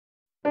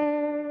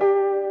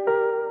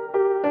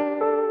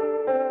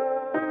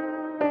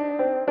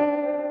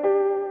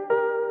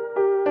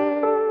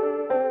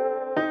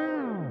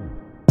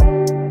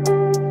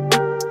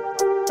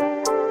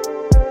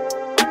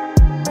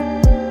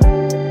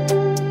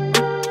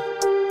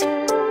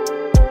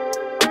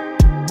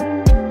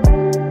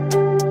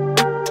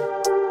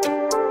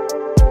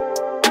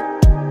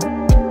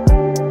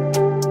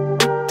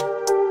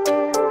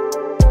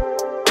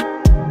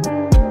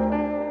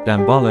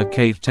Dambulla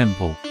Cave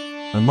Temple,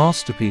 a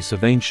masterpiece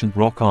of ancient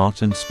rock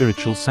art and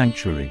spiritual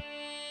sanctuary.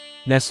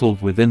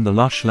 Nestled within the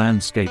lush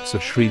landscapes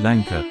of Sri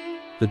Lanka,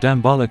 the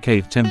Dambulla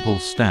Cave Temple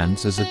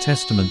stands as a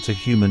testament to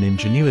human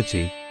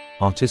ingenuity,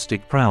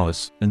 artistic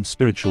prowess, and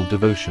spiritual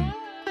devotion.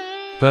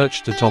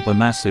 Perched atop a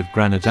massive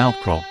granite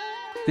outcrop,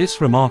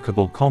 this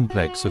remarkable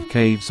complex of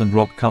caves and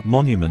rock-cut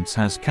monuments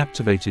has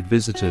captivated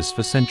visitors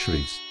for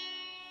centuries.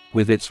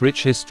 With its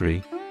rich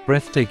history,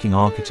 breathtaking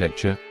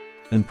architecture,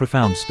 and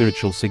profound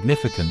spiritual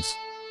significance,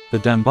 the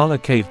Dambulla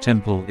Cave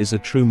Temple is a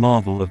true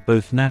marvel of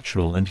both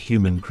natural and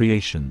human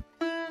creation.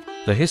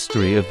 The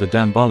history of the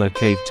Dambulla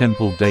Cave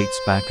Temple dates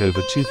back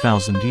over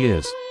 2,000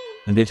 years,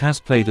 and it has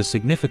played a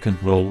significant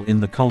role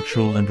in the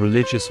cultural and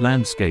religious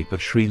landscape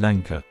of Sri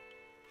Lanka.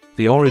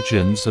 The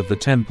origins of the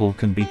temple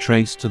can be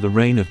traced to the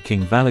reign of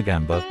King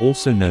Valagamba,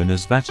 also known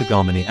as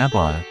Vatagamani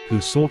Abhaya, who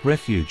sought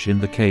refuge in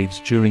the caves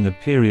during a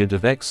period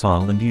of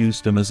exile and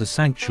used them as a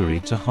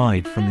sanctuary to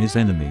hide from his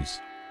enemies.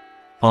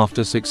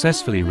 After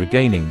successfully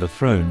regaining the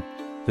throne,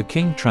 the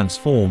king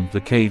transformed the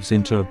caves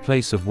into a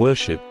place of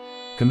worship,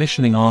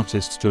 commissioning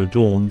artists to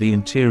adorn the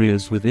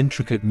interiors with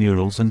intricate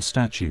murals and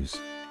statues.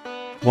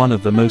 One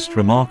of the most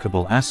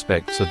remarkable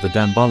aspects of the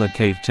Dambulla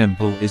Cave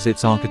Temple is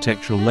its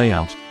architectural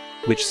layout,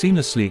 which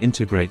seamlessly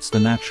integrates the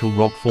natural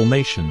rock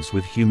formations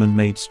with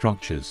human-made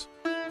structures.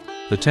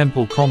 The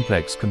temple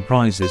complex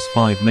comprises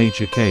 5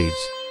 major caves,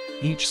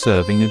 each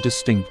serving a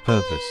distinct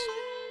purpose.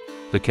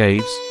 The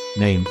caves,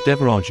 named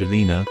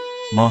Devarajalina,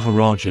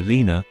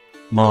 Maharajalina,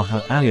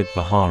 Maha Alyat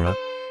Vihara,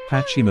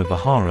 Pachima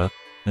Vihara,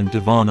 and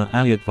Devana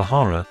Alyat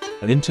Vihara,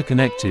 are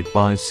interconnected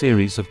by a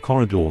series of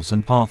corridors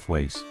and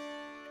pathways.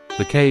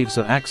 The caves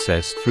are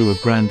accessed through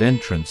a grand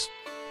entrance,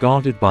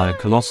 guarded by a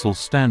colossal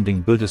standing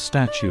Buddha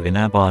statue in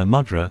Abhaya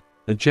Mudra,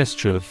 a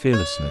gesture of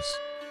fearlessness.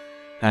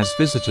 As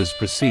visitors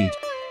proceed,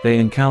 they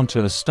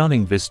encounter a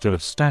stunning vista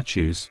of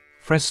statues,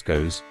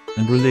 frescoes,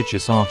 and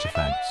religious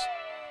artifacts.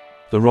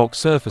 The rock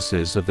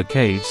surfaces of the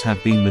caves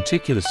have been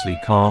meticulously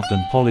carved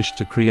and polished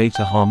to create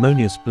a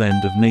harmonious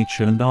blend of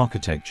nature and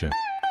architecture.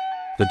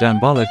 The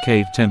Dambulla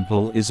Cave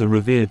Temple is a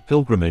revered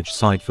pilgrimage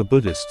site for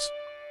Buddhists,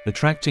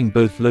 attracting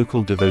both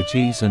local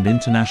devotees and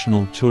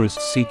international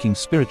tourists seeking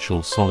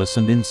spiritual solace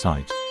and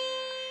insight.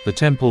 The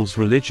temple's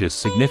religious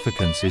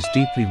significance is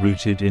deeply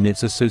rooted in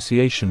its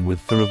association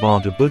with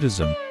Theravada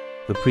Buddhism,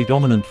 the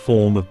predominant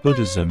form of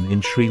Buddhism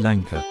in Sri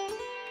Lanka.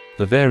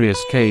 The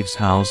various caves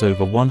house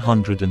over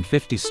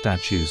 150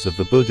 statues of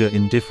the Buddha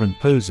in different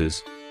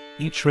poses,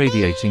 each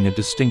radiating a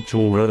distinct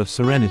aura of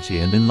serenity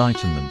and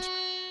enlightenment.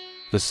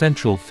 The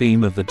central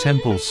theme of the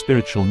temple's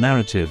spiritual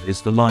narrative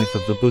is the life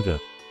of the Buddha.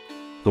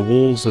 The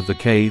walls of the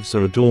caves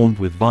are adorned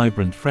with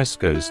vibrant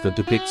frescoes that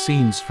depict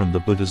scenes from the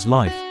Buddha's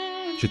life,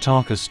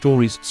 Jataka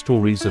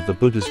stories of the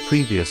Buddha's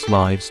previous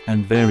lives,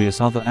 and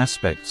various other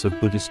aspects of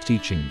Buddhist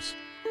teachings.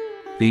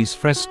 These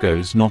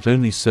frescoes not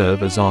only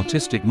serve as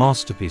artistic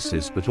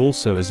masterpieces but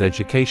also as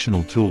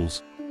educational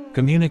tools,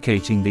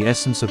 communicating the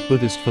essence of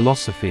Buddhist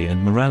philosophy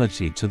and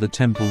morality to the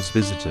temple's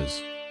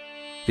visitors.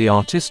 The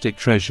artistic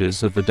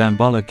treasures of the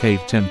Dambulla Cave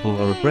Temple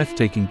are a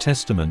breathtaking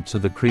testament to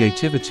the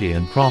creativity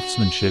and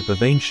craftsmanship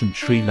of ancient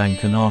Sri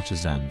Lankan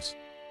artisans.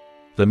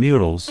 The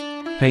murals,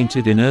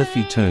 painted in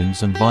earthy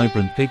tones and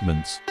vibrant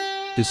pigments,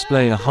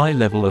 display a high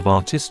level of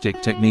artistic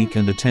technique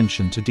and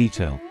attention to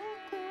detail.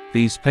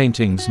 These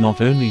paintings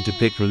not only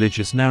depict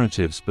religious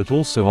narratives but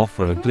also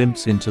offer a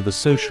glimpse into the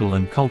social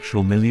and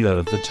cultural milieu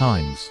of the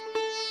times.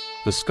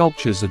 The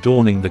sculptures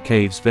adorning the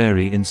caves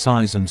vary in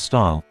size and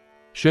style,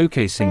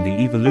 showcasing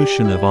the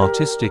evolution of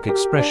artistic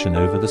expression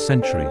over the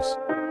centuries.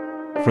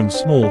 From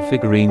small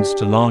figurines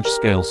to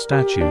large-scale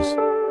statues,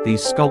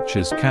 these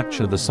sculptures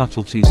capture the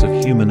subtleties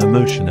of human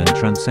emotion and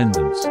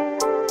transcendence.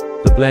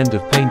 The blend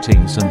of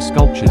paintings and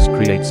sculptures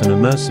creates an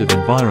immersive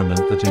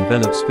environment that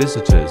envelops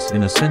visitors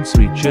in a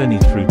sensory journey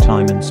through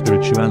time and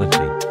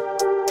spirituality.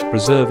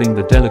 Preserving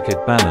the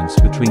delicate balance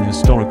between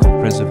historical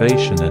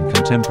preservation and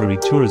contemporary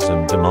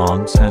tourism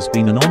demands has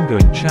been an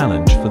ongoing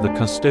challenge for the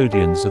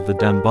custodians of the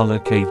Dambulla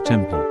Cave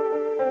Temple.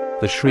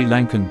 The Sri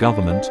Lankan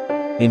government,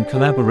 in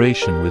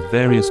collaboration with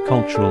various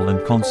cultural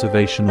and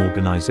conservation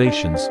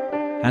organizations,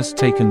 has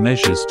taken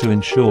measures to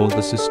ensure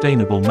the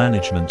sustainable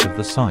management of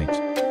the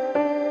site.